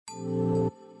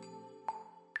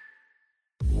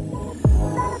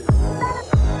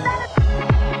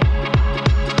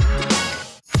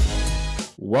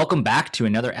Welcome back to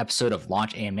another episode of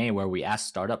Launch AMA, where we ask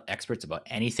startup experts about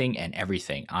anything and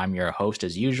everything. I'm your host,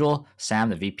 as usual, Sam,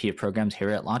 the VP of Programs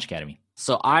here at Launch Academy.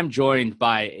 So I'm joined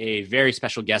by a very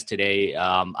special guest today,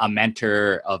 a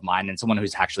mentor of mine and someone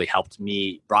who's actually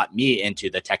brought me into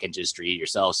the tech industry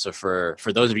yourself. So for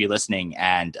those of you listening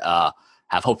and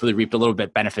have hopefully reaped a little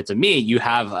bit benefits of me, you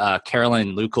have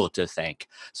Carolyn Luco to thank.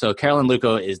 So Carolyn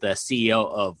Luco is the CEO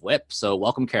of Whip. So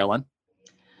welcome, Carolyn.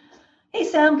 Hey,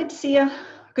 Sam, good to see you.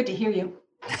 Good to hear you.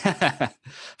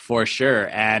 For sure.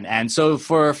 And so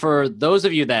for those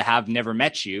of you that have never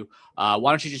met you, why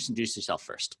don't you just introduce yourself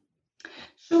first?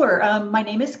 Sure. My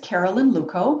name is Carolyn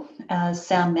Luco. As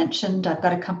Sam mentioned, I've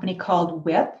got a company called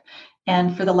Whip.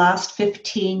 And for the last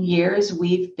 15 years,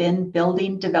 we've been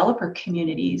building developer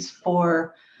communities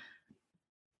for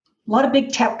a lot of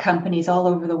big tech companies all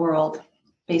over the world,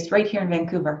 based right here in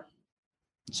Vancouver.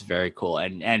 It's very cool.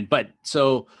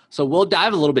 So we'll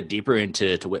dive a little bit deeper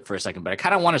into Whip for a second, but I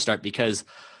kind of want to start because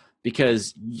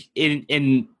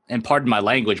in pardon my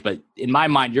language, but in my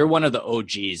mind, you're one of the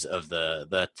OGs of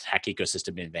the tech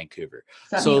ecosystem in Vancouver.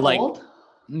 Does that mean old?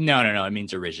 No, it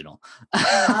means original.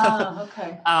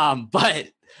 Okay.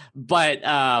 But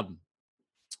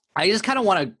I just kind of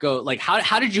want to go, like,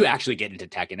 how did you actually get into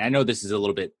tech? And I know this is a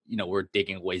little bit, we're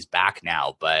digging ways back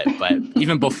now, but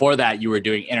even before that, you were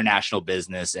doing international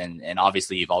business and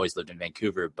obviously you've always lived in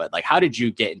Vancouver, but like, how did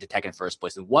you get into tech in the first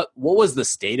place? And what was the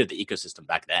state of the ecosystem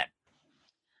back then?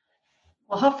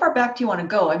 Well, how far back do you want to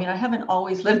go? I mean, I haven't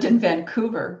always lived in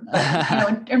Vancouver.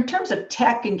 In terms of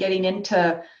tech and getting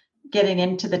into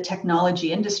the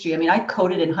technology industry, I mean, I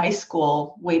coded in high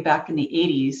school way back in the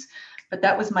 80s. But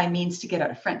that was my means to get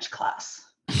out of French class.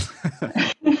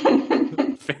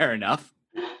 Fair enough.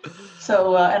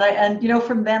 So,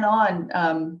 from then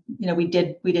on, we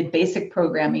did basic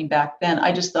programming back then.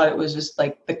 I just thought it was just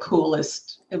like the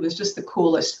coolest. It was just the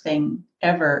coolest thing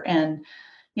ever. And,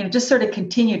 just sort of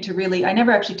continued to really, I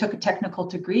never actually took a technical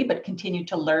degree, but continued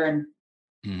to learn,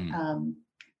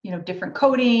 different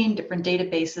coding, different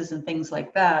databases and things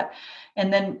like that.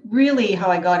 And then really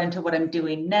how I got into what I'm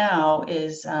doing now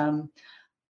is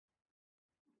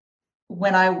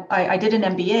when I did an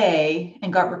MBA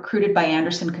and got recruited by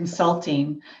Andersen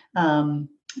Consulting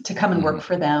to come and work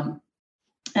for them.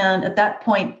 And at that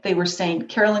point, they were saying,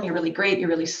 Carolyn, you're really great. You're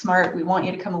really smart. We want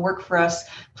you to come and work for us.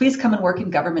 Please come and work in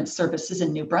government services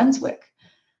in New Brunswick.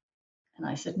 And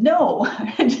I said, no,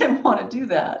 I didn't want to do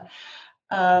that.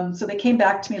 So they came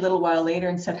back to me a little while later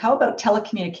and said, how about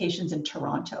telecommunications in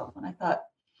Toronto? And I thought,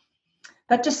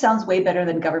 that just sounds way better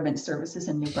than government services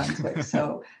in New Brunswick.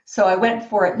 So I went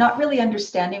for it, not really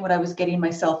understanding what I was getting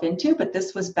myself into, but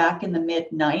this was back in the mid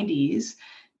 90s.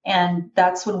 And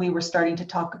that's when we were starting to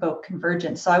talk about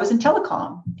convergence. So I was in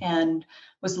telecom and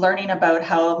was learning about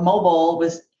how mobile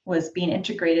was being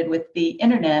integrated with the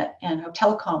internet and how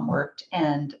telecom worked.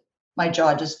 And my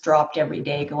jaw just dropped every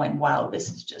day going, wow, this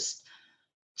is just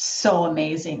so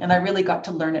amazing. And I really got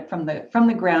to learn it from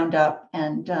the ground up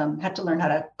and had to learn how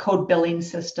to code billing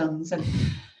systems and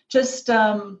just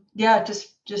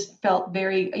felt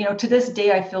very, to this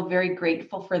day, I feel very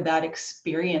grateful for that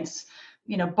experience,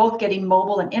 both getting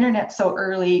mobile and internet so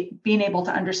early, being able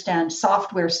to understand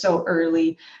software so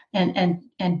early and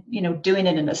doing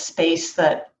it in a space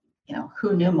that,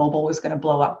 who knew mobile was going to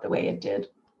blow up the way it did.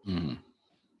 Mm.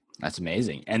 That's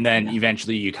amazing. And then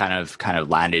eventually you kind of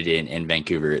landed in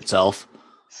Vancouver itself.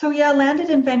 So I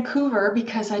landed in Vancouver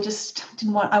because I just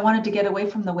I wanted to get away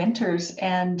from the winters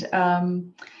and,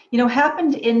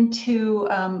 happened into,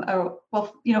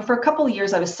 for a couple of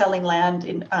years I was selling land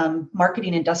in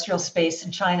marketing industrial space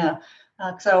in China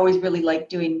because I always really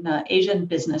liked doing Asian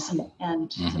business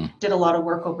and did a lot of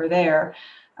work over there.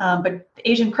 But the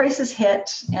Asian crisis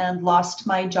hit and lost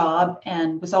my job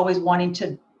and was always wanting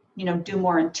to do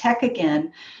more in tech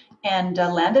again and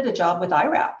landed a job with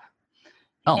IRAP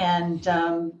and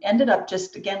ended up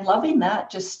just, again, loving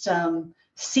that, just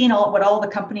seeing what all the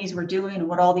companies were doing and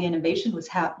what all the innovation was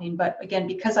happening. But again,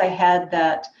 because I had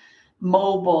that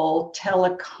mobile,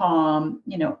 telecom,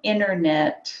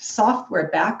 internet, software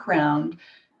background,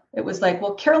 it was like,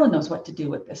 well, Carolyn knows what to do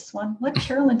with this one. Let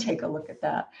Carolyn take a look at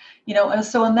that. And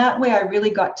so in that way, I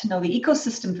really got to know the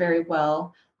ecosystem very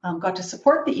well. Got to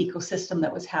support the ecosystem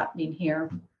that was happening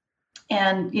here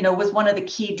and, was one of the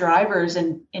key drivers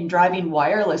in driving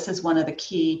wireless as one of the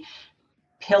key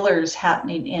pillars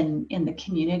happening in the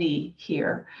community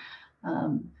here.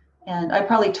 And I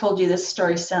probably told you this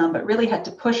story, Sam, but really had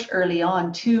to push early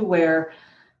on too, where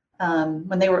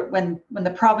when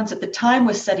the province at the time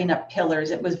was setting up pillars,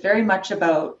 it was very much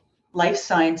about life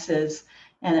sciences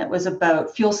and it was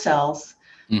about fuel cells.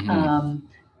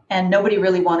 and nobody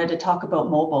really wanted to talk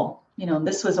about mobile. And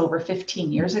this was over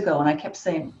 15 years ago, and I kept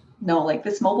saying, no, like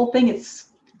this mobile thing, it's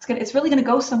really going to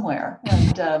go somewhere.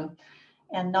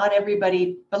 And not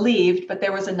everybody believed, but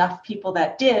there was enough people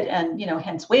that did, and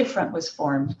hence Wavefront was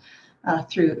formed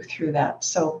through that.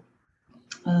 So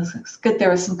it's good. There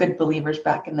were some good believers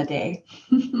back in the day.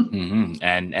 Mm-hmm.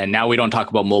 And now we don't talk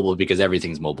about mobile because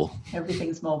everything's mobile.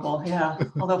 Everything's mobile, yeah.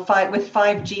 Although with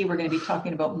 5G, we're going to be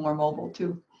talking about more mobile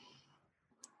too.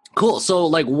 Cool. So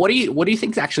like, what do you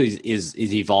think actually is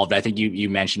evolved? I think you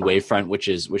mentioned Wavefront, which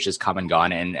is come and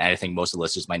gone. And I think most of the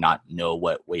listeners might not know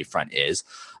what Wavefront is,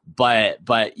 but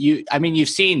you've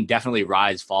seen definitely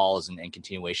rise, falls, and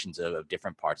continuations of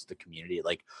different parts of the community.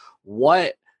 Like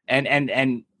what,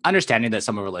 and understanding that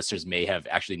some of our listeners may have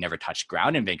actually never touched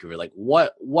ground in Vancouver, like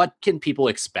what can people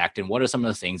expect, and what are some of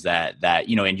the things that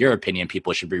in your opinion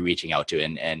people should be reaching out to,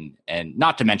 and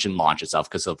not to mention Launch itself,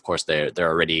 because of course they're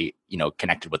already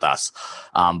connected with us,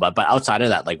 but outside of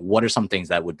that, like what are some things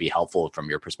that would be helpful from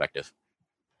your perspective?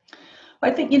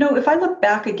 I think if I look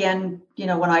back again,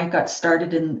 when I got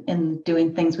started in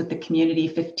doing things with the community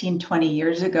 15-20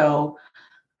 years ago,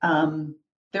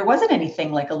 there wasn't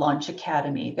anything like a Launch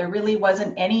Academy. There really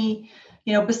wasn't any,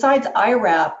 besides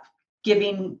IRAP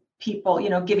giving people,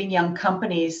 giving young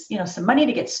companies, some money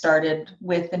to get started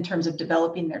with in terms of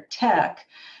developing their tech.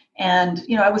 And,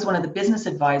 I was one of the business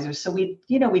advisors. So we'd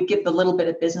give the little bit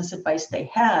of business advice they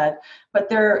had, but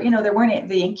there weren't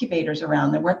the incubators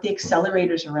around, there weren't the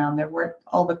accelerators around, there weren't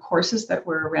all the courses that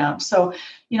were around. So,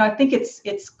 I think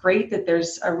it's great that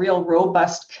there's a real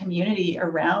robust community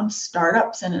around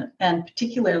startups and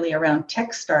particularly around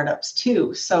tech startups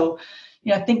too. So,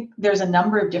 I think there's a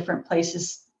number of different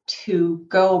places to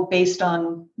go based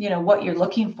on, what you're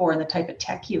looking for and the type of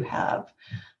tech you have.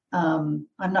 I'm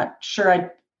not sure I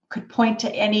could point to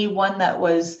any one that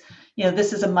was,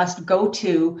 this is a must go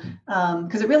to,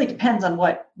 because it really depends on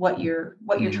what you're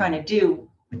trying to do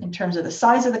in terms of the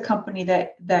size of the company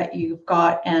that you've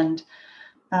got, and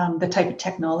the type of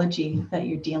technology that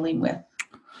you're dealing with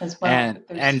as well.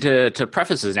 And to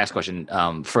preface this next question,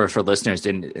 for listeners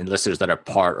and listeners that are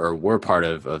part or were part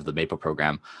of the Maple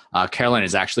program, Caroline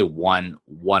is actually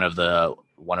one of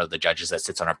the judges that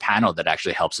sits on our panel that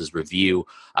actually helps us review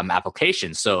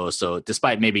applications. So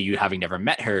despite maybe you having never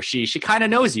met her, she kind of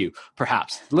knows you,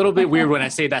 perhaps. A little bit weird when I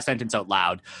say that sentence out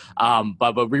loud,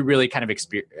 but we really kind of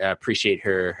appreciate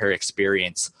her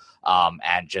experience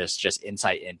and just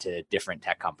insight into different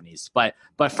tech companies. But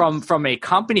from a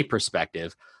company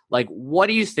perspective, like what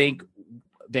do you think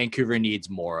Vancouver needs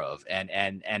more of,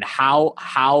 and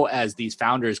how as these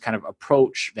founders kind of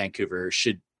approach Vancouver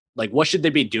what should they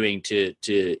be doing to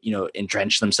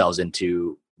entrench themselves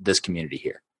into this community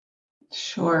here?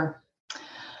 Sure.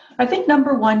 I think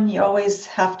number one, you always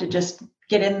have to just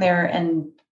get in there and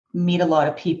meet a lot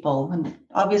of people. And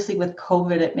obviously with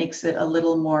COVID, it makes it a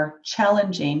little more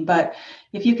challenging. But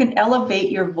if you can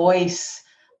elevate your voice,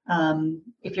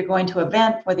 if you're going to an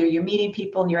event, whether you're meeting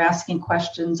people and you're asking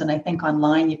questions, and I think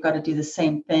online you've got to do the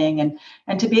same thing,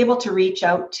 and to be able to reach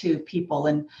out to people,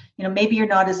 and maybe you're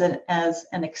not as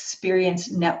an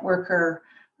experienced networker,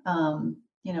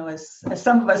 as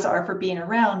some of us are for being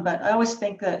around, but I always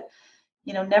think that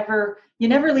you never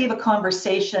leave a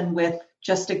conversation with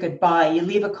just a goodbye. You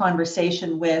leave a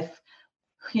conversation with,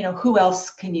 who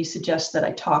else can you suggest that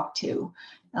I talk to?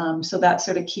 So that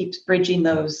sort of keeps bridging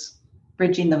those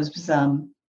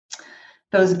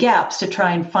gaps to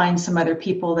try and find some other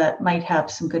people that might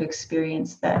have some good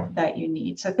experience that you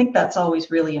need. So I think that's always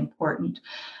really important.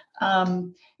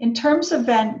 In terms of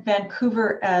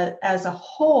Vancouver as a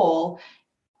whole,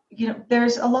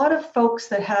 there's a lot of folks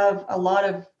that have a lot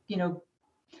of,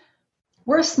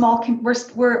 we're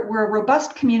a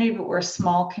robust community, but we're a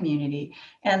small community.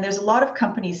 And there's a lot of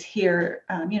companies here,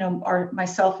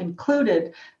 myself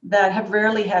included, that have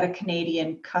rarely had a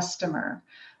Canadian customer.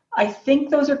 I think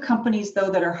those are companies,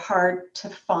 though, that are hard to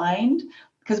find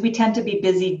because we tend to be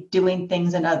busy doing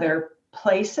things in other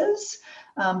places.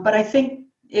 But I think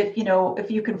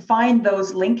if you can find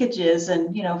those linkages,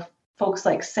 and, folks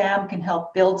like Sam can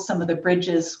help build some of the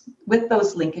bridges with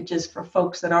those linkages for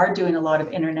folks that are doing a lot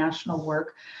of international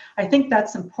work. I think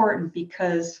that's important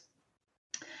because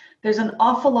there's an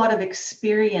awful lot of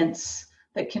experience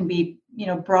that can be,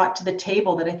 brought to the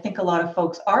table that I think a lot of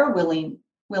folks are willing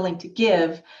to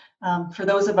give. For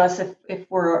those of us, if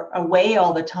we're away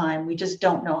all the time, we just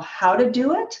don't know how to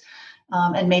do it,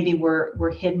 and maybe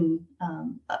we're hidden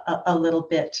a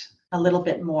little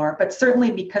bit more. But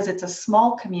certainly because it's a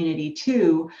small community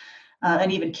too,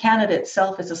 and even Canada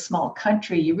itself is a small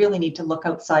country, you really need to look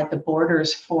outside the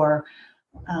borders for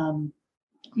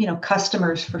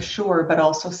customers for sure, but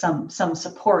also some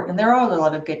support. And there are a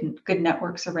lot of good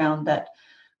networks around that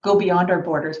go beyond our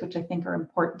borders, which I think are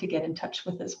important to get in touch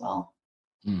with as well.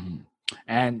 Mm-hmm.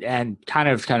 And kind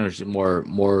of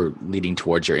more leading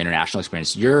towards your international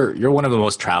experience. You're one of the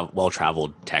most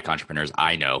well-traveled tech entrepreneurs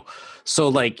I know. So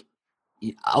like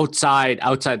outside,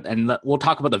 and we'll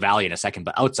talk about the Valley in a second,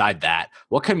 but outside that,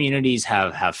 what communities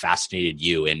have fascinated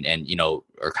you and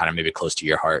are kind of maybe close to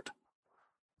your heart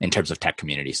in terms of tech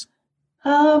communities?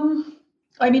 I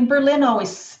mean, Berlin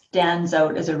always stands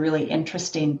out as a really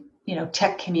interesting,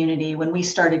 tech community. When we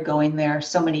started going there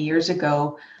so many years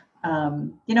ago,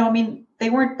 I mean,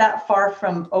 they weren't that far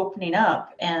from opening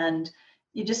up, and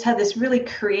you just had this really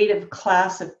creative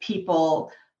class of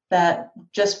people that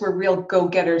just were real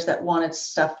go-getters that wanted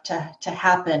stuff to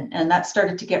happen, and that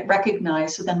started to get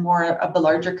recognized. So then more of the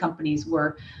larger companies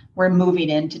were moving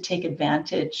in to take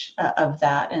advantage of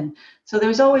that, and so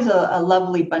there's always a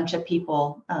lovely bunch of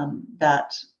people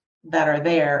that are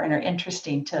there and are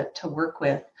interesting to work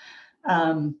with.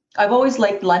 I've always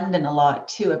liked London a lot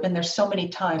too. I've been there so many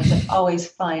times and always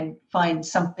find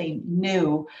something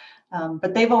new.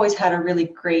 But they've always had a really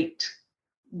great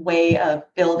way of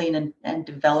building and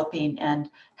developing and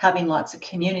having lots of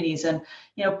communities. And,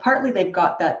 partly they've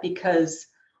got that because,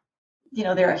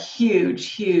 they're a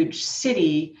huge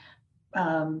city.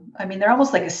 I mean, they're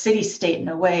almost like a city state in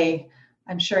a way.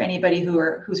 I'm sure anybody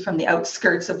who's from the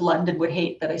outskirts of London would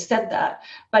hate that I said that,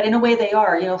 but in a way they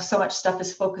are. So much stuff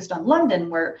is focused on London,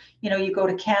 where you go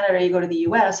to Canada, you go to the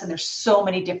US, and there's so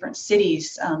many different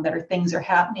cities that things are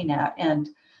happening at, and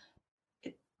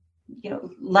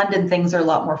London things are a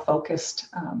lot more focused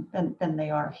than they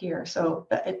are here. So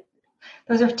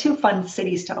those are two fun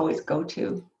cities to always go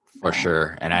to. For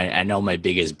sure. And I know my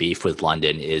biggest beef with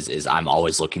London is I'm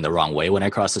always looking the wrong way when I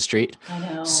cross the street. I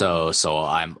know. So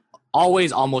I'm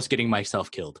always almost getting myself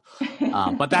killed.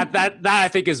 But that I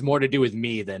think is more to do with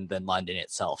me than London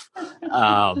itself.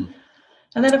 And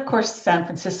then of course, San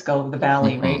Francisco, the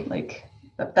Valley, mm-hmm. Right? Like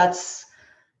that's,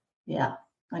 yeah.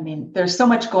 I mean, there's so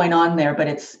much going on there, but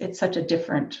it's such a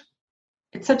different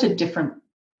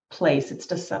place. It's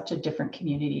just such a different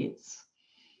community.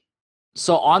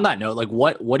 So on that note, like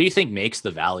what do you think makes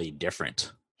the Valley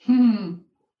different?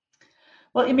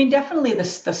 Well, I mean, definitely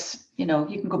this, you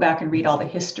can go back and read all the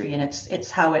history, and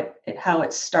it's how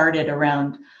it started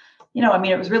around, I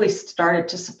mean, it was really started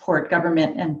to support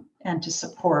government and to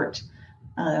support,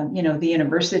 the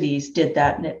universities did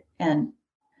that, and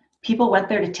people went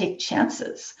there to take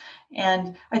chances.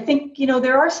 And I think,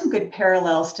 there are some good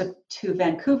parallels to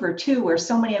Vancouver too, where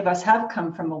so many of us have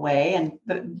come from away, and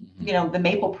the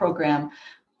Maple program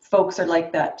folks are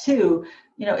like that too.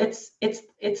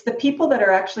 It's the people that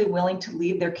are actually willing to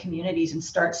leave their communities and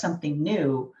start something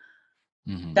new.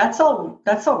 Mm-hmm. That's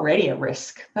already a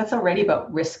risk. That's already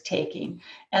about risk taking.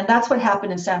 And that's what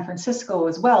happened in San Francisco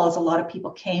as well, as a lot of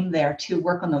people came there to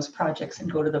work on those projects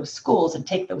and go to those schools and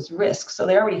take those risks. So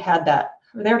they already had that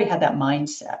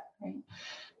mindset, right?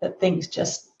 That things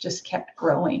just kept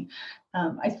growing.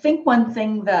 I think one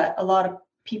thing that a lot of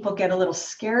people get a little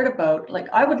scared about, like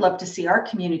I would love to see our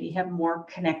community have more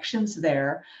connections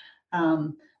there.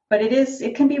 But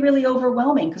it can be really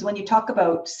overwhelming, because when you talk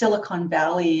about Silicon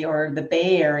Valley or the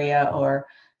Bay Area or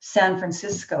San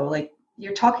Francisco, like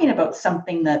you're talking about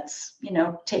something that's,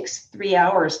 takes 3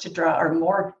 hours to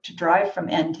drive from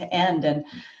end to end. And,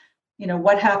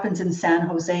 what happens in San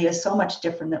Jose is so much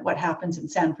different than what happens in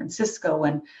San Francisco.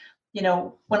 And,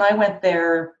 when I went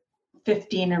there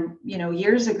 15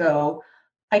 years ago,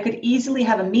 I could easily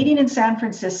have a meeting in San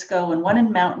Francisco and one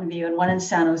in Mountain View and one in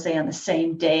San Jose on the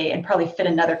same day, and probably fit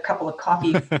another couple of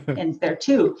coffee in there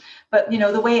too. But,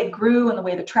 the way it grew and the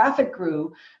way the traffic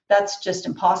grew, that's just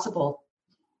impossible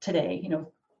today,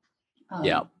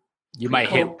 yeah. You might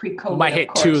hit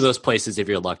two of those places if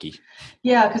you're lucky.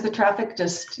 Yeah, because the traffic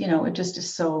just, it just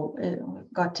is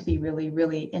it got to be really,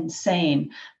 really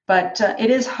insane. But it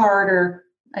is harder,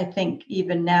 I think,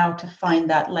 even now to find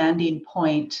that landing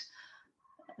point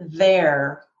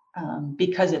there,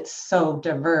 because it's so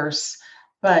diverse.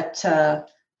 But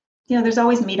there's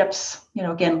always meetups,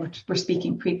 again, we're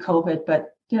speaking pre-COVID,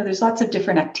 but there's lots of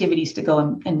different activities to go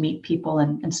and meet people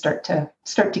and start to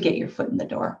get your foot in the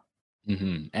door.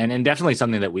 Mm-hmm. And definitely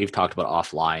something that we've talked about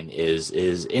offline is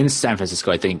in San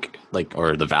Francisco, I think,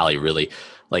 or the Valley really,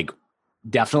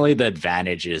 definitely the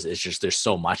advantage is just there's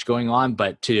so much going on,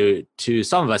 but to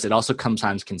some of us, it also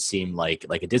sometimes can seem like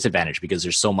a disadvantage because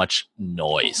there's so much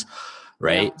noise,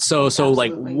 right? Yeah, so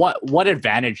absolutely. What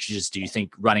advantages do you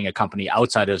think running a company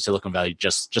outside of Silicon Valley,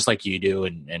 just like you do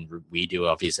and we do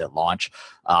obviously at Launch,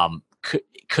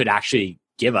 could actually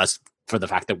give us for the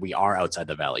fact that we are outside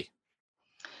the valley?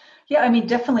 Yeah, I mean,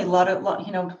 definitely a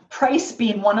lot, price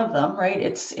being one of them, right?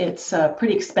 It's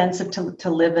pretty expensive to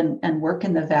live and work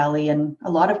in the valley, and a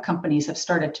lot of companies have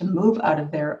started to move out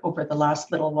of there over the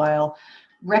last little while,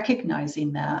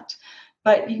 recognizing that.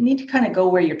 But you need to kind of go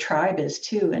where your tribe is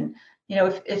too. And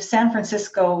if San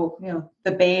Francisco,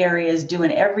 the Bay Area is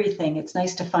doing everything, it's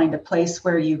nice to find a place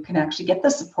where you can actually get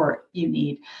the support you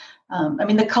need. I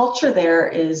mean, the culture there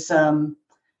is.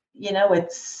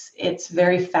 It's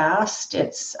very fast.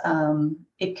 It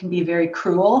can be very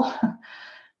cruel.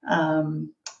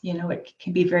 It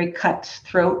can be very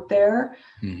cutthroat there.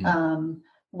 Mm-hmm.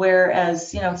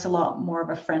 Whereas, it's a lot more of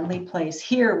a friendly place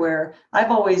here where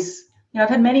I've always, I've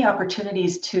had many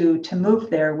opportunities to move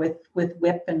there with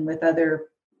WIP and with other,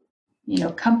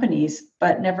 companies,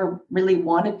 but never really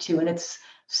wanted to. And it's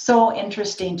so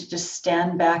interesting to just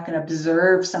stand back and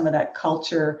observe some of that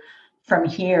culture from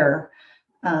here.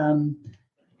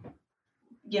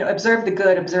 Observe the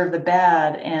good, observe the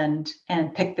bad, and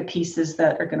pick the pieces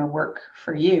that are going to work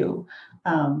for you.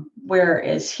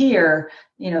 Whereas here,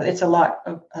 it's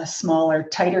a smaller,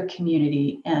 tighter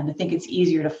community, and I think it's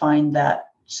easier to find that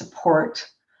support,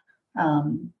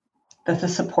 the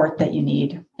support that you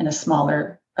need in a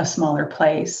smaller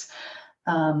place.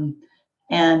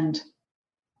 And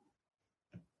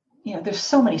there's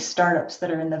so many startups that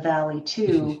are in the valley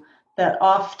too that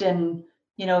often.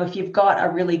 If you've got a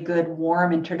really good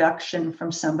warm introduction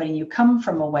from somebody, you come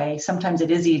from away, sometimes it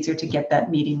is easier to get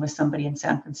that meeting with somebody in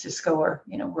San Francisco or,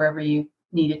 wherever you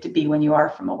need it to be when you are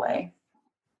from away.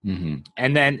 Mm-hmm.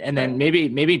 And then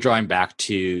maybe drawing back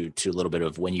to a little bit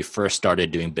of when you first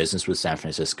started doing business with San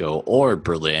Francisco or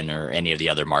Berlin or any of the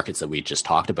other markets that we just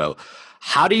talked about,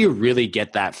 how do you really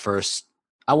get that first,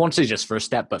 I won't say just first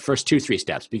step, but first 2-3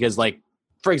 steps? Because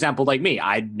for example, like me,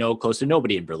 I know close to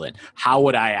nobody in Berlin. How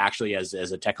would I actually, as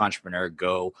a tech entrepreneur,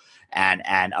 go and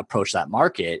approach that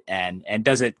market? And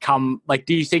does it come,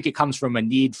 do you think it comes from a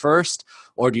need first,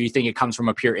 or do you think it comes from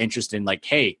a pure interest in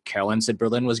hey, Carolyn said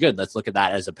Berlin was good, let's look at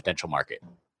that as a potential market?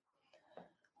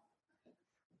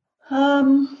 I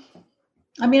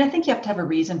mean, I think you have to have a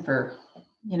reason for,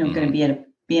 going to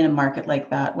be in a market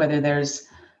like that, whether there's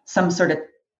some sort of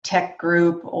tech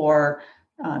group or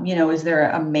is there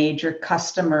a major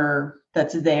customer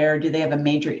that's there? Do they have a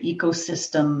major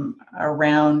ecosystem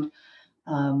around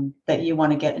that you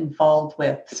want to get involved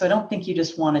with? So I don't think you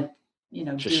just want to,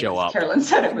 just show up. Carolyn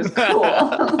said it was cool.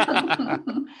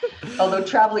 Although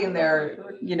traveling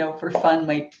there, for fun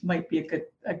might be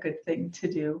a good thing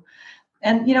to do.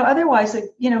 And, otherwise,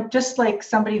 just like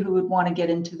somebody who would want to get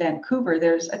into Vancouver,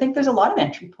 I think there's a lot of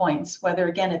entry points, whether,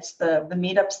 again, it's the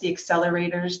meetups, the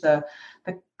accelerators,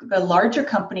 the larger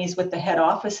companies with the head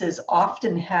offices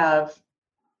often have,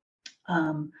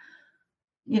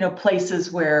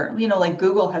 places where, like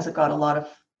Google has got a lot of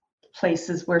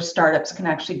places where startups can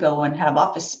actually go and have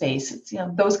office space. It's,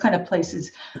 those kind of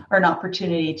places are an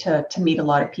opportunity to meet a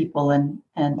lot of people and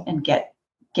get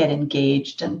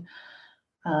engaged. And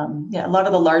a lot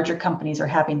of the larger companies are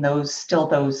having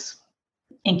those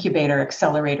incubator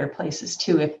accelerator places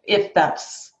too, if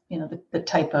that's the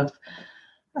type of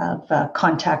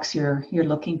contacts you're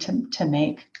looking to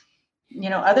make.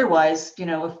 Otherwise,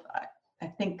 if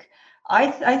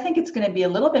I think it's going to be a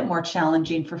little bit more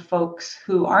challenging for folks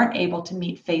who aren't able to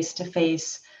meet face to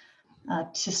face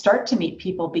to start to meet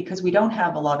people, because we don't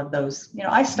have a lot of those.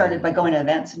 I started by going to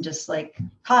events and just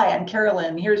hi, I'm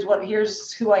Carolyn, here's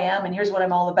who I am and here's what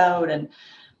I'm all about, and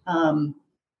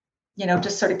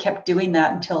just sort of kept doing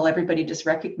that until everybody just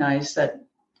recognized that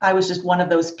I was just one of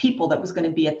those people that was going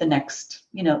to be at the next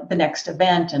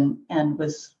event and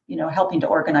was helping to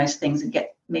organize things and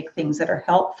make things that are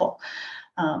helpful.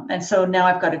 And so now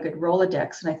I've got a good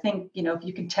Rolodex, and I think if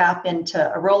you can tap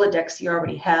into a Rolodex you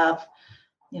already have.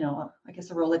 I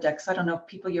guess a Rolodex, I don't know if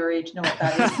people your age know what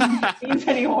that means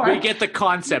anymore. We get the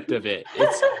concept of it.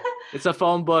 It's a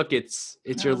phone book. It's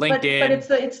your LinkedIn.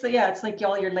 But it's like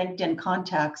all your LinkedIn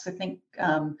contacts. I think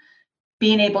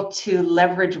being able to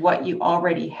leverage what you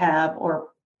already have or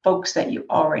folks that you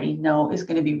already know is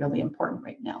going to be really important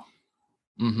right now.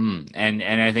 Mm-hmm. And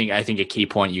I think a key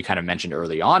point you kind of mentioned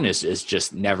early on is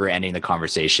just never ending the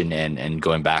conversation and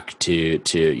going back to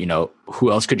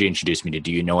who else could you introduce me to?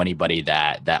 Do you know anybody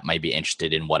that might be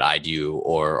interested in what I do,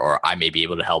 or I may be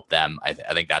able to help them? I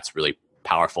think that's really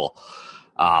powerful.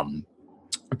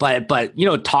 But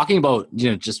talking about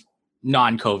just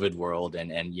non-COVID world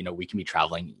and we can be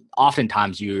traveling.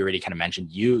 Oftentimes you already kind of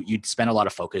mentioned you'd spend a lot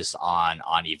of focus on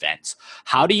events.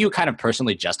 How do you kind of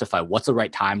personally justify what's the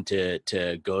right time to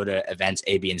go to events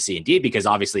A, B, and C and D? Because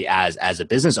obviously as a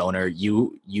business owner,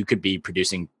 you could be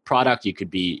producing product, you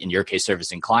could be, in your case,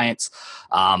 servicing clients.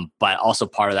 But also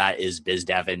part of that is biz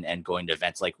dev and going to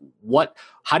events. Like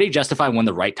how do you justify when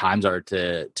the right times are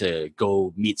to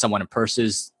go meet someone in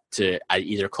person, to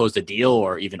either close the deal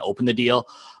or even open the deal,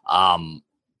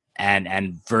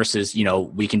 and versus,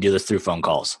 we can do this through phone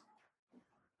calls?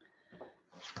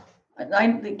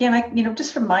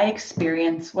 Just from my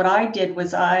experience, what I did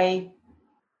was I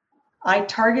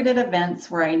targeted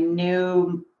events where I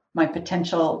knew my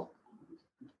potential,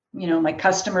 my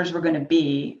customers were going to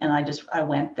be, and I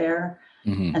went there,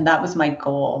 and that was my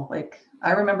goal. Like,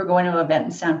 I remember going to an event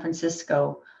in San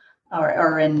Francisco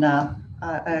or in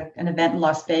an event in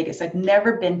Las Vegas. I'd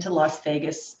never been to Las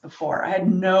Vegas before. I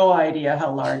had no idea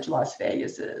how large Las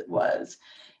Vegas was.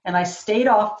 And I stayed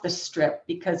off the strip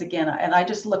because, again, I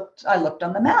looked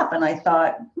on the map and I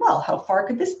thought, well, how far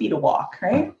could this be to walk,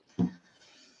 right?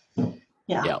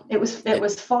 Yeah. It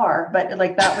was far, but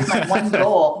like that was my one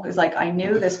goal. It was like, I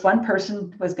knew this one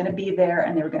person was going to be there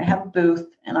and they were going to have a booth,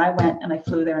 and I went and I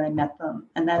flew there and I met them.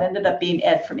 And that ended up being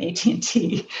Ed from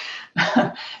AT&T.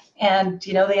 And,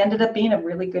 they ended up being a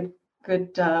really good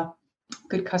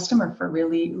customer for a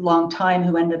really long time,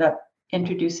 who ended up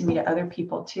introducing me to other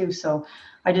people too. So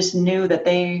I just knew that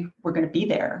they were going to be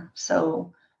there.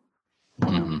 So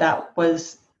that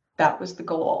was the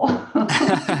goal.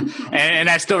 and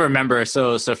I still remember.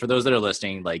 So for those that are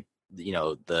listening, like,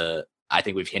 I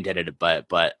think we've hinted at it,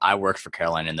 but I worked for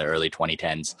Caroline in the early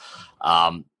 2010s.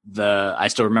 I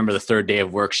still remember the third day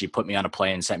of work, she put me on a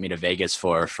plane and sent me to Vegas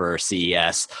for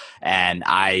CES. And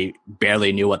I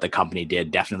barely knew what the company did,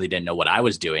 definitely didn't know what I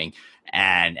was doing.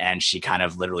 And she kind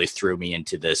of literally threw me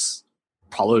into this,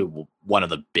 probably one of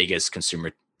the biggest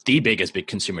big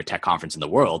consumer tech conference in the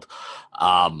world.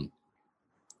 And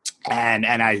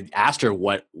I asked her,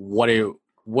 what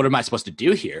am I supposed to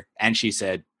do here? And she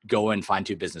said, go and find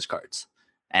 2 business cards.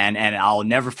 And I'll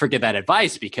never forget that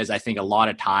advice, because I think a lot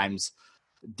of times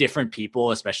different people,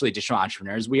 especially digital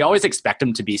entrepreneurs, we always expect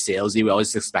them to be salesy. We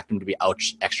always expect them to be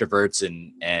extroverts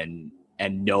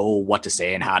and know what to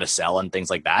say and how to sell and things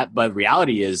like that. But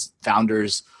reality is,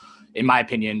 founders, in my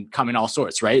opinion, come in all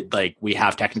sorts, right? Like, we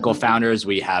have technical founders,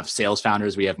 we have sales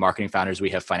founders, we have marketing founders, we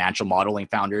have financial modeling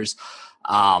founders.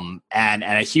 And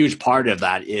a huge part of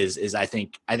that is I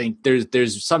think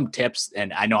there's some tips,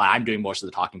 and I know I'm doing most of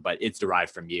the talking, but it's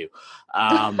derived from you.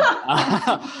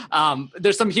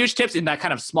 There's some huge tips in that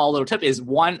kind of small little tip. Is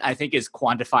one, I think, is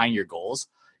quantifying your goals.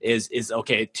 Is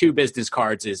okay. 2 business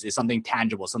cards is something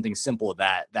tangible, something simple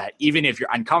that even if you're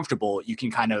uncomfortable, you can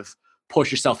kind of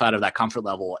push yourself out of that comfort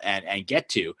level and get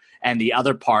to. And the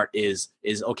other part is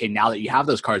okay, now that you have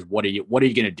those cards, what are you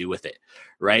going to do with it?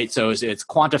 Right. So it's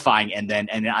quantifying and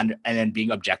then being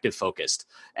objective focused.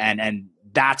 And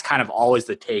that's kind of always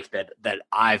the take that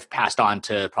I've passed on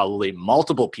to probably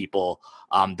multiple people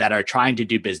that are trying to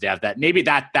do biz dev, that maybe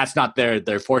that's not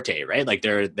their forte, right? Like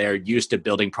they're used to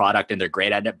building product and they're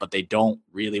great at it, but they don't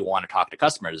really want to talk to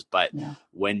customers. But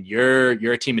when you're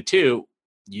a team of 2,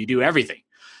 you do everything.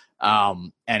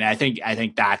 And I think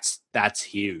that's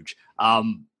huge.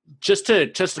 Just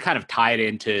to kind of tie it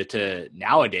into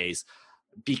nowadays,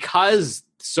 because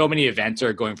so many events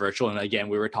are going virtual. And again,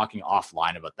 we were talking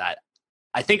offline about that.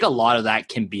 I think a lot of that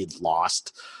can be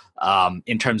lost,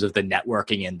 in terms of the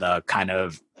networking and the kind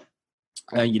of,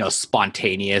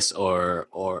 spontaneous or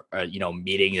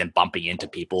meeting and bumping into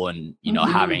people and,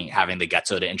 having the guts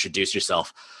to introduce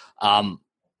yourself.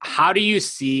 How do you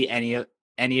see any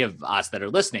of us that are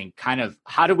listening, kind of,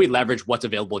 how do we leverage what's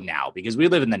available now? Because we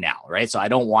live in the now, right? So I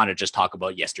don't want to just talk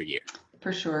about yesteryear.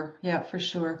 For sure. Yeah, for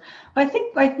sure. I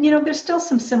think, there's still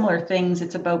some similar things.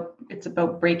 It's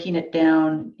about breaking it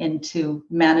down into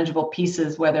manageable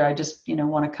pieces, whether I just,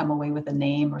 want to come away with a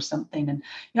name or something. And,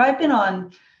 I've been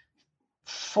on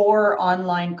 4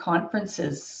 online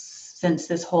conferences since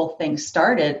this whole thing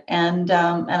started. And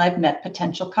I've met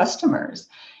potential customers,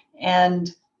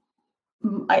 and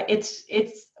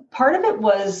it's part of it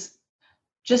was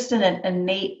just an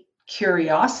innate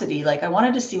curiosity. Like, I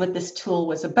wanted to see what this tool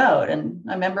was about. And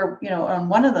I remember, on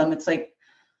one of them, it's like,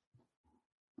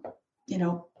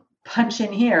 punch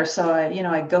in here. So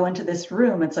I go into this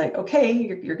room. It's like, okay,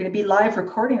 you're going to be live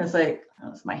recording. It's like,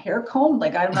 oh, is my hair combed?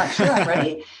 Like, I'm not sure I'm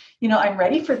ready. I'm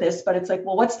ready for this, but it's like,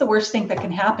 well, what's the worst thing that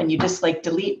can happen? You just like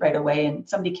delete right away and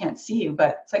somebody can't see you.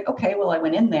 But it's like, okay, well, I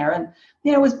went in there and,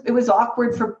 it was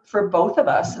awkward for both of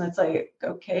us. And it's like,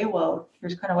 okay, well,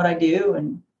 here's kind of what I do.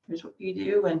 And here's what you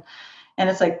do. And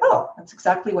it's like, oh, that's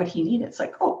exactly what he needed. It's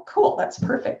like, oh, cool, that's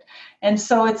perfect. And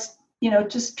so it's,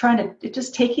 just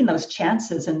just taking those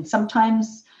chances. And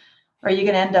sometimes, are you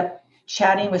going to end up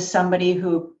chatting with somebody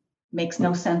who makes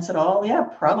no sense at all? Yeah,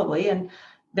 probably. And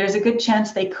there's a good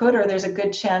chance they could, or there's a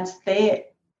good chance they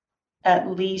at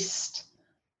least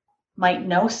might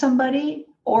know somebody,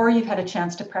 or you've had a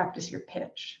chance to practice your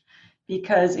pitch.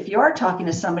 Because if you are talking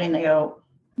to somebody and they go,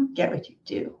 I don't get what you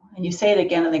do, and you say it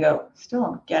again and they go, still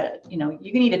don't get it, you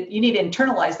need to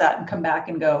internalize that and come back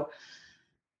and go,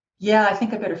 yeah, I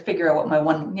think I better figure out what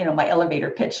my elevator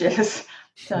pitch is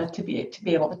to be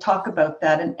able to talk about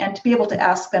that, and to be able to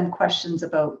ask them questions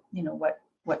about,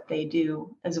 what they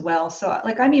do as well. So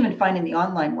like, I'm even finding the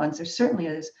online ones, there certainly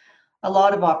is a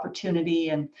lot of opportunity,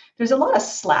 and there's a lot of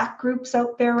Slack groups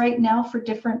out there right now for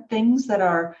different things that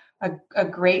are a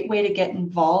great way to get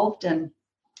involved. And,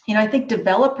 I think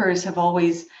developers have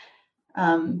always,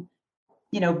 whether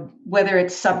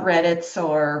it's subreddits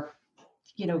or,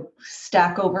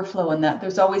 Stack Overflow, and that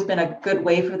there's always been a good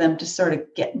way for them to sort of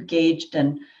get engaged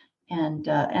and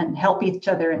help each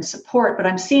other and support. But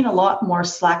I'm seeing a lot more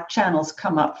Slack channels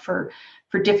come up for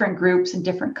different groups and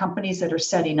different companies that are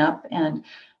setting up. And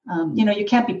you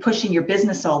can't be pushing your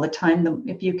business all the time.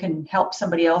 If you can help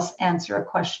somebody else answer a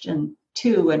question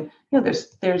too, and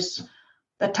there's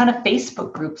a ton of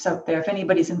Facebook groups out there. If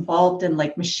anybody's involved in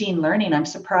like machine learning, I'm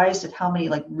surprised at how many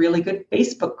like really good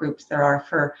Facebook groups there are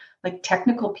for like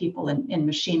technical people in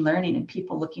machine learning and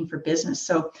people looking for business.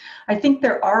 So I think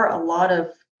there are a lot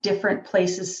of different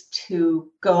places to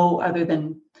go other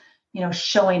than,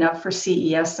 showing up for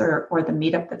CES or the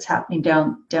meetup that's happening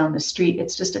down the street.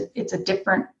 It's just it's a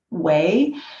different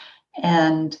way.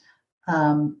 And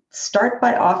start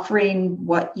by offering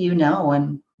what you know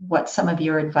and what some of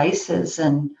your advice is,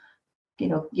 and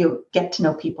you get to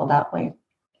know people that way.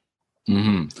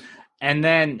 Mm-hmm. And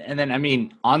then I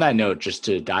mean, on that note, just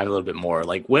to dive a little bit more,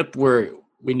 like WIP,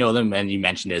 we know them, and you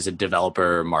mentioned it as a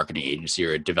developer marketing agency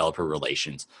or a developer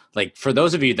relations. Like, for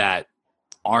those of you that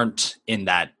aren't in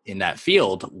that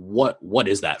field, what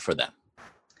is that for them?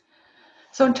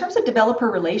 So in terms of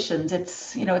developer relations,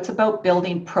 it's about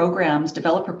building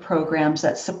developer programs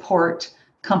that support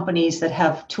companies that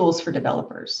have tools for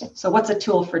developers. So what's a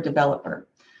tool for developer?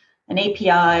 An API,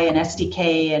 an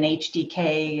SDK, an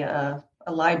HDK,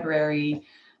 a library,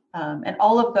 and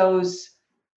all of those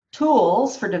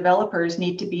tools for developers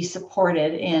need to be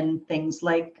supported in things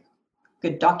like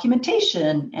good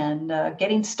documentation and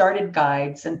getting started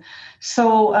guides. And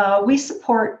so we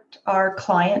support our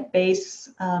client base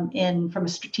from a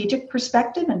strategic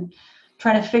perspective, and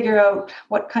trying to figure out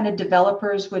what kind of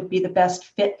developers would be the best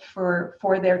fit for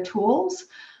their tools.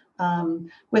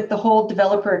 With the whole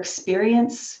developer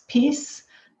experience piece,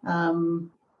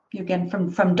 again,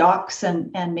 from docs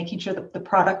and making sure that the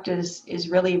product is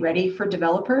really ready for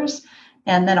developers.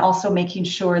 And then also making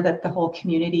sure that the whole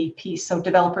community piece, so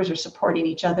developers are supporting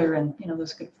each other, and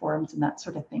those good forums and that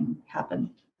sort of thing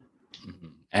happen. Mm-hmm.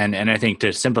 And I think,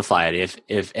 to simplify it,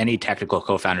 if any technical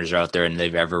co-founders are out there and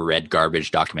they've ever read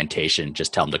garbage documentation,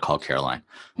 just tell them to call Caroline.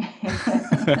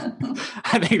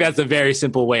 I think that's a very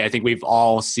simple way. I think we've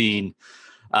all seen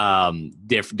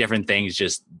different things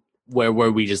just where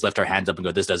we just lift our hands up and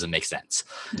go, this doesn't make sense.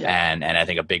 Yeah. And I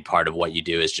think a big part of what you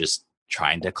do is just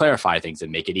trying to clarify things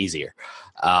and make it easier.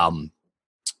 And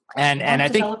I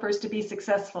think developers to be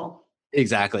successful.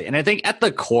 Exactly. And I think at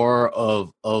the core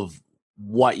of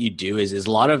what you do is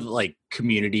a lot of like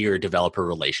community or developer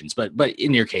relations, but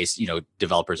in your case,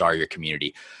 developers are your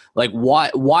community. Like,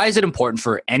 why is it important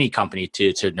for any company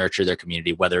to nurture their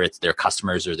community, whether it's their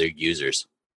customers or their users?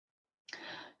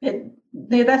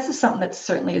 That's just something that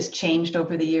certainly has changed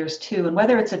over the years too. And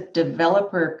whether it's a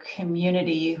developer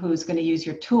community who's going to use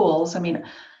your tools, I mean,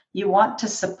 you want to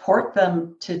support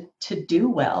them to do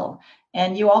well.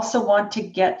 And you also want to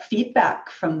get feedback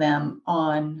from them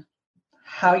on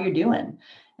how you're doing.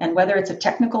 And whether it's a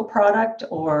technical product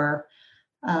or,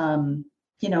 I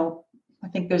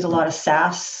think there's a lot of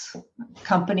SaaS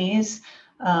companies.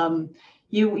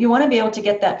 You want to be able to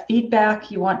get that feedback.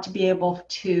 You want to be able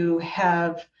to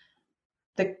have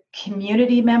the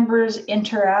community members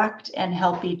interact and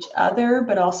help each other,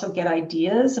 but also get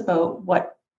ideas about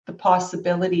what the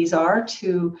possibilities are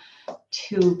to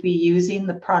be using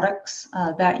the products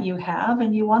that you have,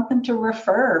 and you want them to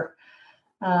refer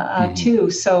too.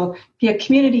 So yeah,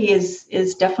 community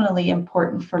is definitely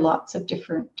important for lots of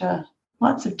different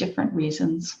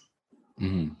reasons.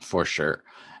 For sure.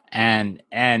 And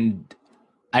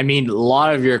I mean, a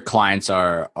lot of your clients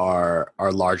are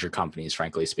larger companies,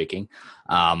 frankly speaking.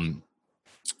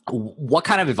 what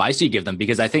kind of advice do you give them?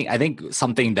 Because I think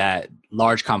something that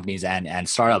large companies and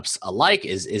startups alike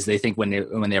is they think when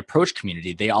they approach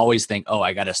community, they always think, oh,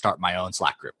 I got to start my own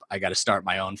Slack group, I got to start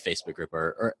my own Facebook group,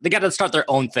 or they got to start their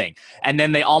own thing, and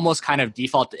then they almost kind of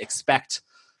default to expect,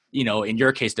 in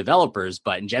your case, developers,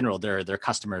 but in general, their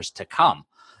customers to come.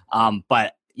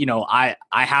 But I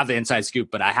have the inside scoop,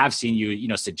 but I have seen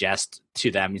you suggest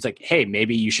to them, it's like, hey,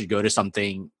 maybe you should go to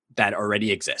something that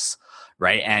already exists,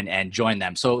 right? And join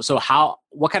them. So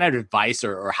what kind of advice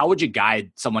or how would you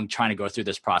guide someone trying to go through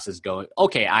this process going,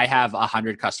 okay, I have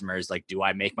 100 customers. Like, do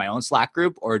I make my own Slack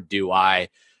group, or do I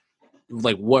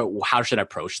how should I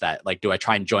approach that? Like, do I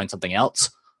try and join something else?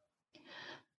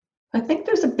 I think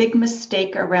there's a big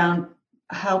mistake around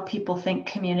how people think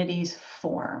communities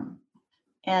form.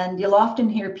 And you'll often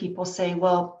hear people say,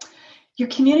 well, your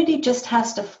community just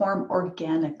has to form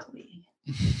organically.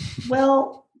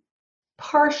 Well,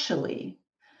 partially.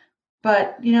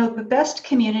 But, the best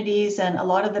communities and a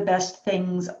lot of the best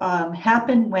things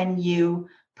happen when you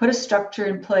put a structure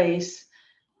in place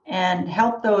and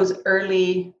help those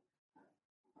early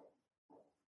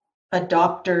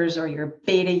adopters or your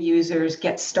beta users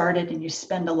get started, and you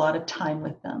spend a lot of time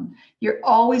with them. You're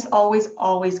always, always,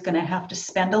 always going to have to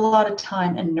spend a lot of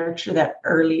time and nurture that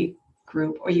early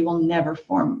group, or you will never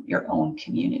form your own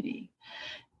community.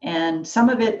 And some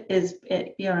of it is,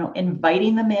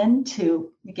 inviting them in to,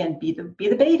 again, be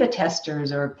the beta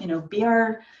testers, or,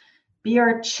 be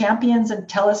our champions and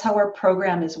tell us how our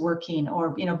program is working, or,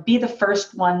 be the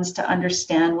first ones to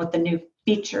understand what the new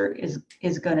feature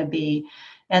is going to be.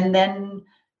 And then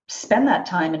spend that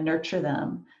time and nurture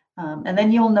them. And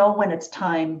then you'll know when it's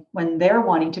time, when they're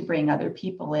wanting to bring other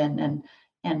people in,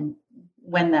 and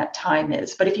when that time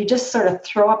is. But if you just sort of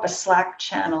throw up a Slack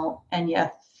channel and you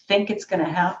think it's going to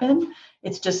happen,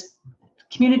 it's just,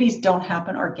 communities don't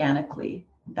happen organically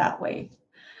that way.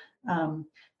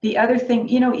 The other thing,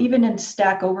 even in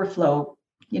Stack Overflow,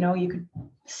 you could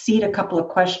seed a couple of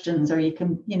questions, or you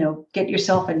can, get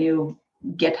yourself a new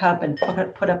GitHub and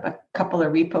put up a couple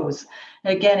of repos.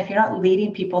 And again, if you're not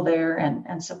leading people there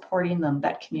and supporting them,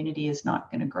 that community is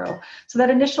not going to grow. So that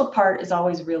initial part is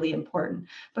always really important.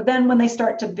 But then when they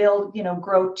start to build,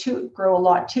 grow a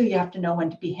lot too, you have to know when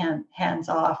to be hands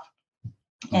off.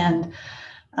 And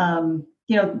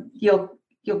you'll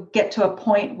get to a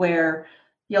point where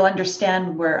you'll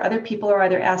understand where other people are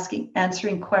either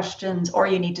answering questions, or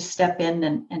you need to step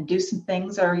in and do some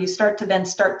things, or you start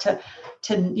to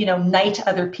knight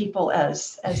other people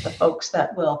as the folks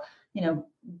that will,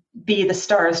 be the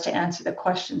stars to answer the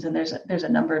questions. And there's a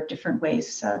number of different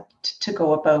ways to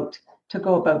go about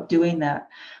doing that.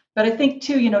 But I think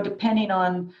too, depending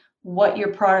on what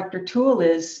your product or tool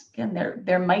is, again,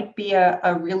 there might be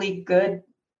a really good,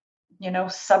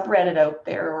 subreddit out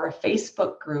there, or a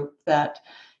Facebook group that,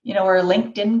 or a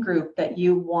LinkedIn group that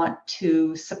you want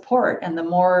to support. And the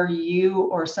more you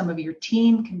or some of your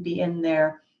team can be in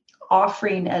there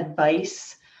offering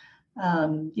advice,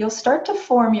 you'll start to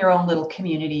form your own little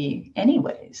community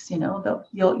anyways.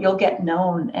 You'll get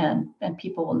known, and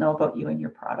people will know about you and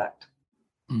your product.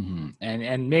 Mm-hmm.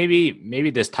 And maybe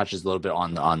this touches a little bit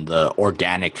on the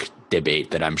organic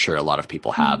debate that I'm sure a lot of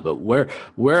people have. Mm-hmm.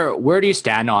 But where do you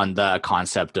stand on the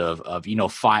concept of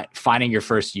finding your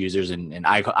first users, and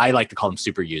I like to call them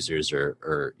super users,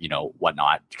 or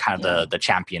whatnot, kind of the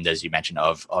champions, as you mentioned,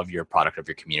 of your product, of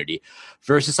your community,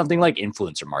 versus something like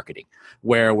influencer marketing,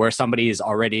 where somebody has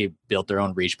already built their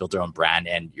own reach, built their own brand,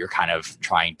 and you're kind of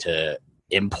trying to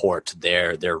import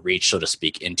their reach, so to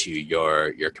speak, into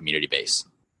your community base?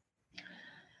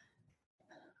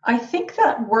 I think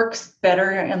that works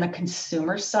better on the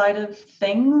consumer side of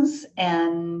things.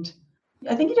 And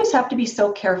I think you just have to be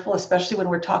so careful, especially when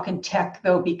we're talking tech,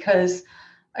 though, because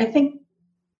I think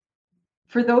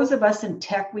for those of us in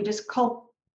tech, we just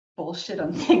call bullshit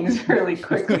on things really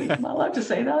quickly. Am I allowed to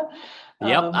say that?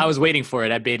 Yep, I was waiting for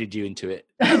it. I baited you into it.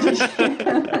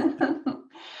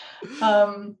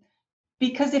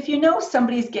 Because if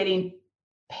somebody's getting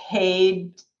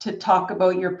paid to talk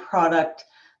about your product,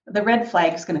 the red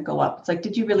flag is going to go up. It's like,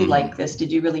 did you really like this?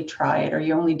 Did you really try it? Or are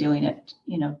you only doing it,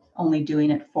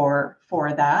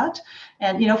 for that?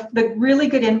 And, the really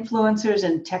good influencers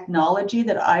in technology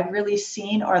that I've really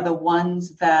seen are the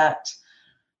ones that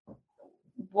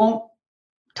won't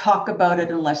talk about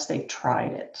it unless they've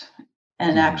tried it,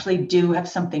 and actually do have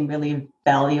something really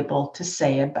valuable to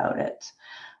say about it.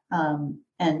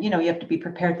 And, you have to be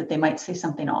prepared that they might say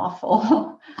something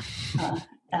awful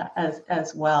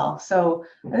as well. So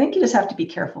I think you just have to be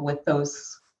careful with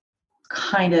those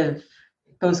kind of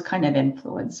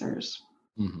influencers.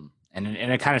 Mm-hmm. And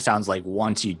it kind of sounds like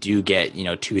once you do get,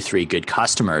 2-3 good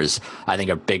customers, I think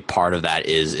a big part of that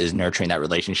is nurturing that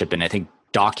relationship. And I think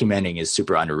documenting is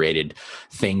super underrated.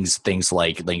 Things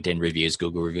like LinkedIn reviews,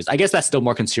 Google reviews. I guess that's still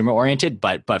more consumer oriented,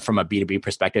 but from a B2B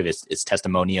perspective, it's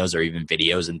testimonials or even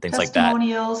videos and things like that.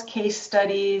 Testimonials, case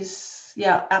studies.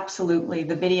 Yeah, absolutely.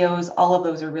 The videos, all of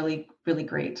those are really, really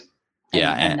great.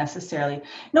 And necessarily.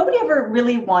 Nobody ever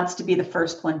really wants to be the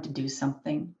first one to do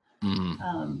something.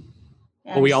 Mm-hmm.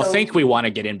 Well, we all think we want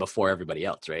to get in before everybody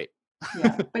else, right?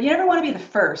 Yeah, but you never want to be the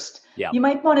first. Yeah. You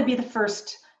might want to be the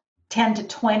first 10 to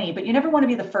 20, but you never want to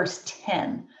be the first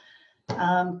 10.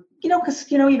 Because,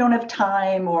 you don't have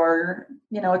time or,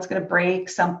 it's going to break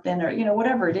something or,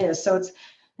 whatever it is. So it's,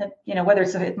 whether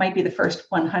it might be the first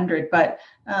 100, but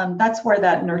that's where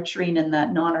that nurturing and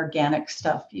that non-organic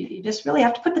stuff, you just really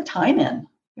have to put the time in.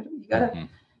 You got to. Mm-hmm.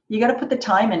 You got to put the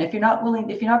time in. If you're not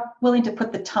willing to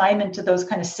put the time into those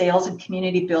kind of sales and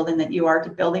community building that you are to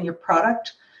building your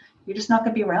product, you're just not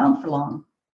going to be around for long.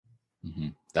 Mm-hmm.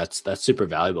 That's super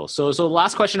valuable. So the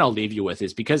last question I'll leave you with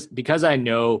is because I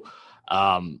know,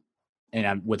 and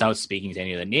I'm, without speaking to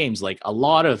any of the names, like a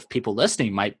lot of people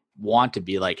listening might want to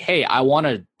be like, hey, I want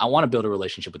to build a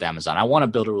relationship with Amazon. I want to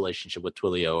build a relationship with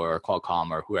Twilio or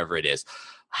Qualcomm or whoever it is.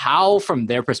 How, from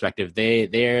their perspective,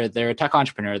 they're a tech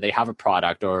entrepreneur, they have a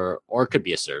product or it could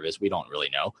be a service, we don't really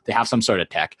know. They have some sort of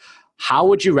tech. How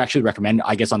would you actually recommend,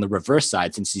 I guess on the reverse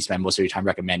side, since you spend most of your time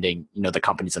recommending, the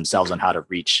companies themselves on how to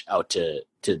reach out to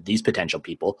these potential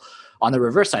people, on the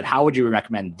reverse side, how would you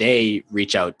recommend they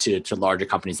reach out to larger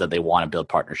companies that they want to build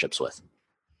partnerships with?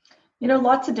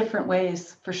 Lots of different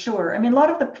ways for sure. I mean, a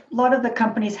lot of the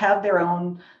companies have their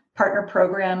own partner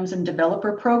programs and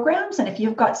developer programs. And if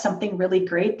you've got something really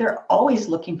great, they're always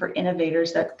looking for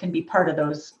innovators that can be part of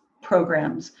those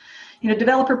programs.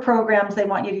 Developer programs, they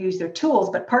want you to use their tools,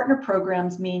 but partner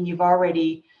programs mean you've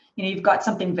already, you've got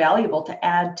something valuable to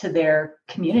add to their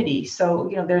community. So,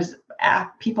 there's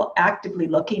people actively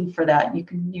looking for that. You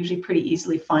can usually pretty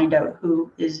easily find out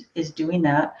who is doing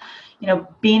that.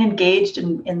 Being engaged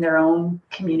in their own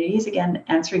communities, again,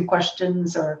 answering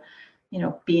questions or,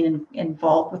 being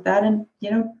involved with that and,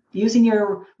 using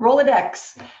your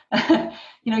Rolodex,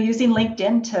 using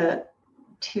LinkedIn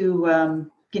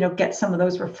to get some of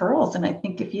those referrals. And I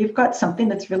think if you've got something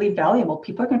that's really valuable,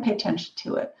 people are going to pay attention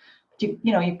to it. But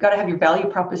you've got to have your value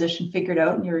proposition figured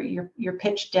out and your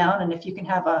pitch down. And if you can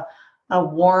have a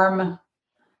warm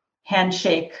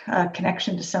handshake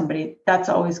connection to somebody, that's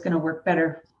always going to work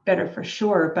better for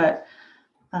sure. But,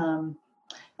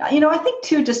 I think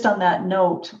too, just on that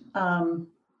note, I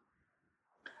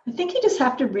think you just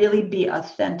have to really be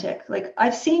authentic. Like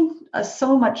I've seen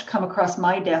so much come across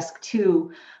my desk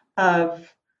too of,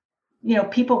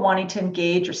 people wanting to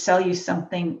engage or sell you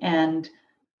something and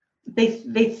they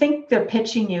think they're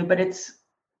pitching you, but it's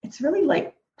really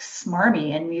like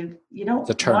smarmy and you don't. It's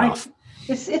a turnoff.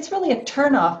 It's really a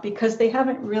turnoff because they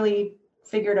haven't really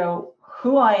figured out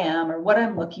who I am or what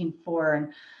I'm looking for.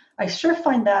 And I sure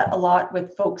find that a lot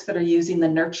with folks that are using the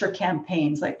nurture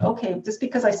campaigns. Like, okay, just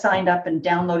because I signed up and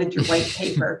downloaded your white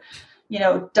paper,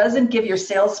 doesn't give your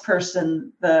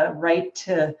salesperson the right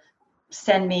to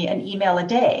send me an email a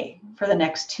day for the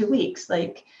next 2 weeks.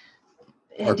 Like,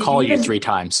 or call you 3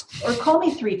 times. Or call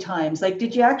me 3 times. Like,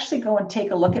 did you actually go and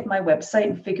take a look at my website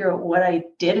and figure out what I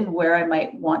did and where I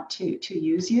might want to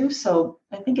use you? So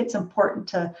I think it's important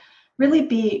to really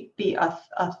be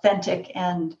authentic.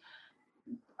 And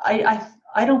I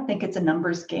don't think it's a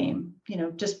numbers game,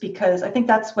 just because I think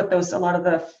that's what a lot of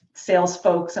the sales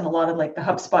folks and a lot of like the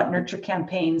HubSpot nurture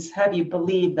campaigns have you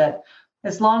believe that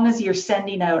as long as you're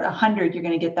sending out 100, you're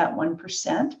going to get that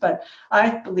 1%. But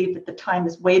I believe that the time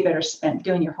is way better spent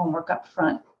doing your homework up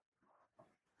front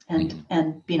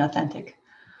and being authentic.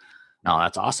 No,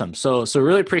 that's awesome. So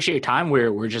really appreciate your time.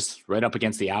 We're just right up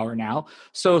against the hour now.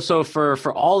 So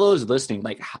for all those listening,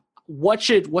 like what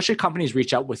should companies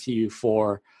reach out with you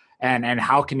for, and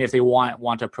how can, if they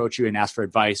want to approach you and ask for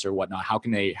advice or whatnot, how can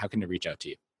they reach out to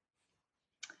you?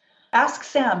 Ask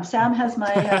Sam. Sam has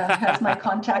my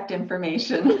contact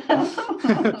information.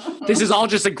 This is all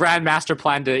just a grand master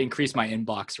plan to increase my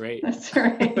inbox, right? That's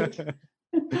right.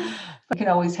 You can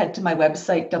always head to my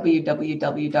website,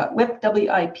 www.wip.org.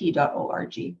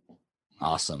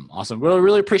 Awesome. Well,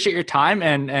 really appreciate your time.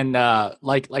 And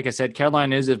like I said,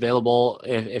 Caroline is available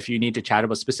if you need to chat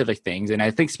about specific things. And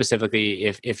I think specifically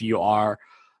if you are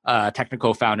a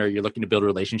technical founder, you're looking to build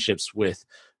relationships with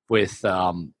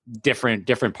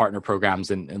different partner programs,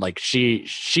 and like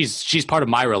she's part of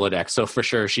my Rolodex. So for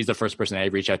sure, she's the first person I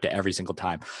reach out to every single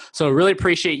time. So really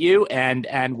appreciate you,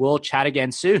 and we'll chat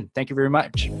again soon. Thank you very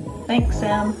much. Thanks,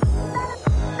 Sam.